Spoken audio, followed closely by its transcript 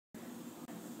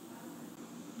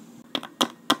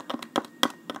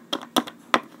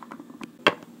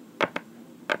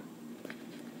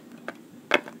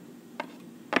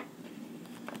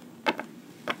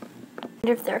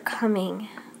wonder if they're coming.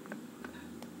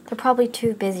 They're probably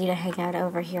too busy to hang out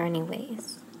over here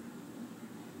anyways.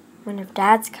 Wonder if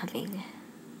Dad's coming.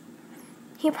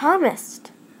 He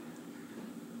promised.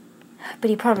 But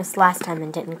he promised last time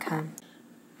and didn't come.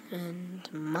 And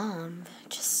Mom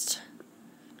just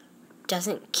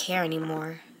doesn't care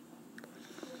anymore.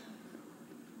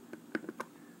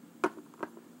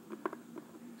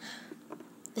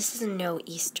 This is no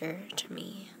Easter to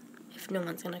me if no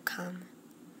one's gonna come.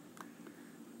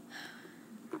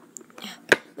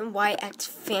 Then why act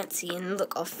fancy and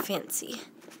look all fancy?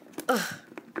 Ugh.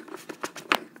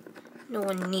 No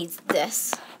one needs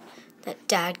this that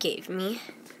Dad gave me.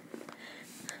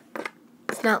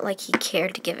 It's not like he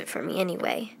cared to give it for me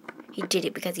anyway. He did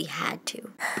it because he had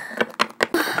to.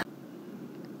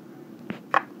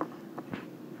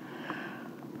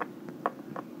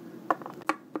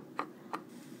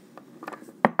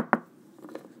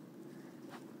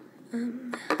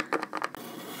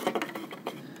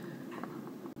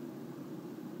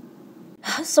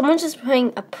 Someone's just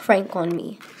playing a prank on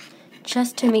me,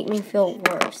 just to make me feel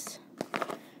worse.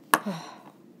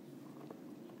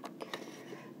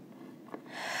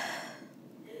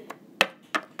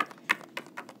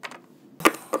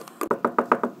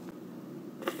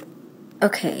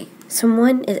 Okay,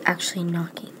 someone is actually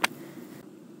knocking.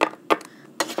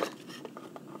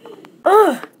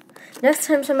 Ugh! Next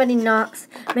time somebody knocks,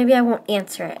 maybe I won't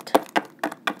answer it.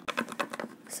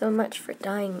 So much for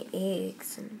dying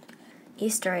eggs and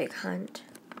Easter egg hunt.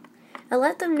 I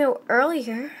let them know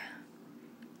earlier.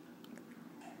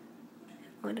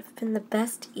 It would have been the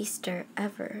best Easter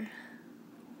ever.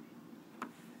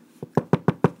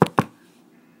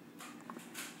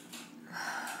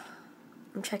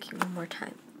 I'm checking one more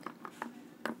time.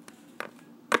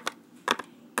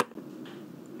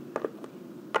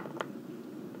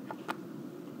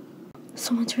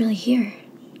 Someone's really here.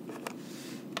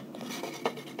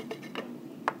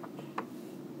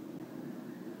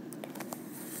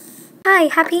 Hi,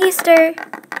 happy Easter!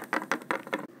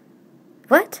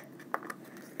 What?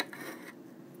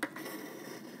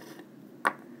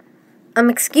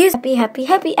 Excuse me. Happy.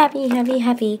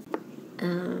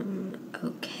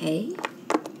 Okay.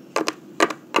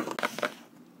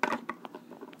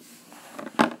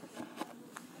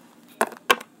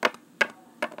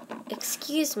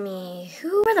 Excuse me,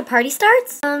 where the party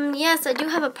starts? Yes, I do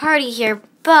have a party here,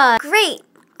 but... Great!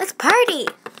 Let's party!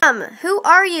 Who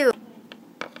are you?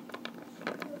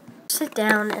 Sit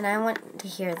down, and I want to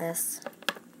hear this.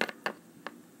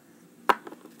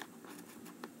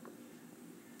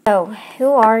 So,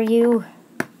 who are you?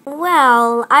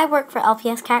 Well, I work for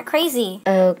LPS Cat Crazy.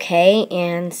 Okay,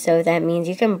 and so that means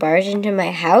you can barge into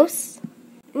my house?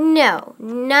 No,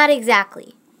 not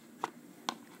exactly.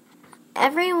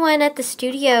 Everyone at the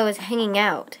studio is hanging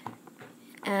out.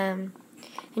 And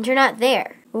you're not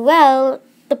there. Well,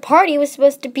 the party was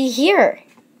supposed to be here.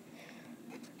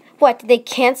 What, did they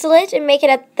cancel it and make it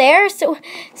up there? So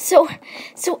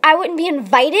I wouldn't be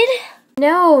invited?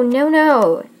 No.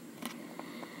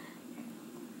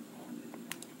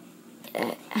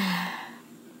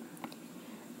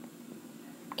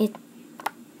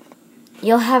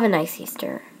 You'll have a nice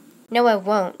Easter. No, I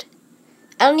won't.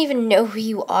 I don't even know who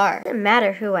you are. It doesn't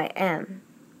matter who I am.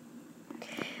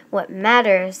 What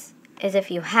matters is if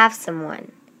you have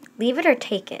someone. Leave it or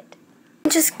take it.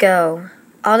 Just go.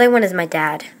 All I want is my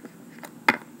dad.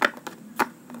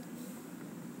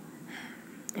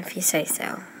 If you say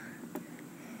so.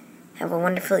 Have a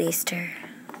wonderful Easter.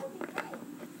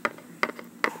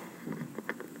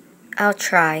 I'll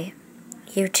try.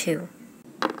 You too.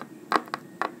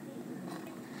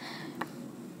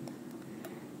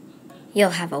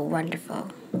 You'll have a wonderful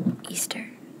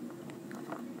Easter.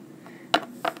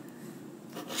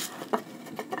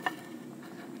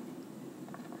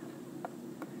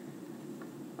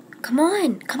 Come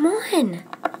on.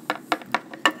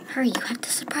 Hurry, you have to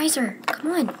surprise her.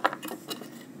 Come on.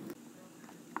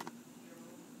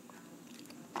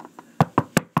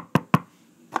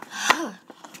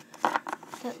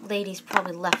 That lady's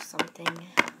probably left something.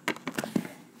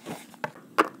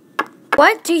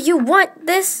 What do you want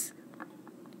this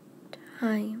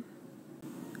time?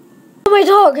 Oh, my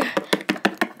dog!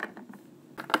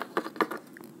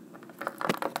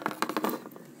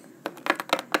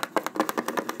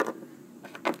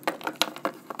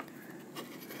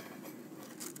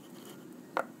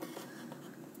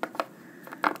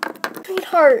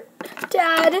 Sweetheart,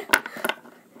 Dad.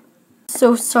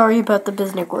 So sorry about the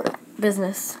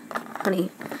business,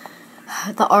 honey.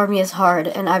 The army is hard,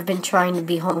 and I've been trying to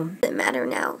be home. It doesn't matter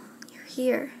now. You're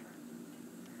here.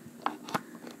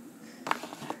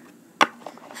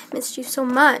 I missed you so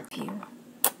much.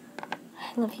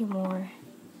 I love you more.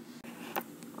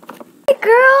 Hey,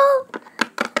 girl!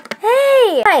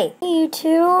 Hey! Hi! Hey, you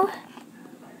two.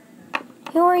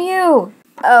 Who are you?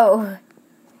 Oh.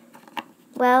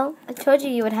 Well, I told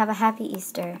you would have a happy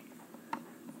Easter.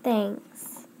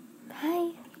 Thanks.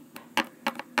 Bye.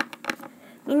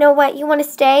 You know what? You want to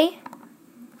stay?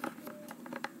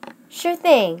 Sure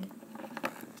thing.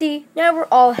 See, now we're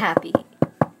all happy.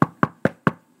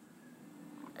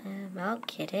 I'll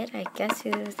get it. I guess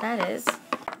who that is.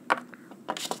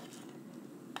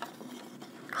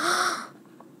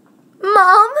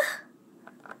 Mom!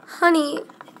 Honey.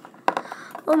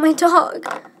 Oh, my dog.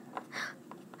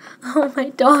 Oh, my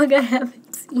dog I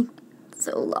haven't seen in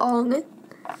so long.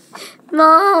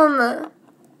 Mom!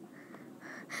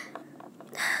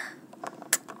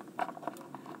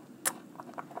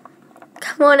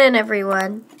 Come on in,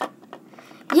 everyone.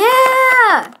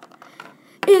 Yeah!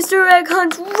 Easter egg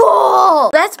hunt roll!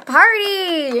 Let's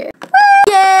party! Woo!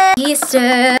 Yeah!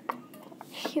 Easter!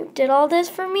 You did all this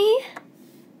for me?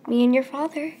 Me and your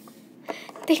father.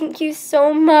 Thank you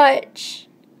so much.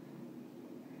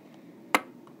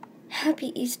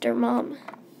 Happy Easter, Mom.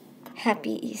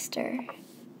 Happy Easter.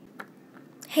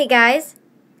 Hey guys,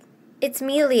 it's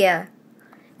me, Leah,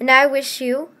 and I wish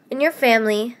you and your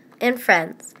family and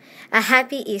friends a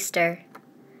happy Easter.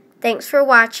 Thanks for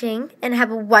watching and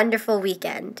have a wonderful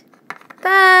weekend.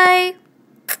 Bye.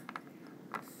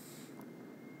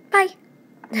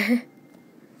 Bye.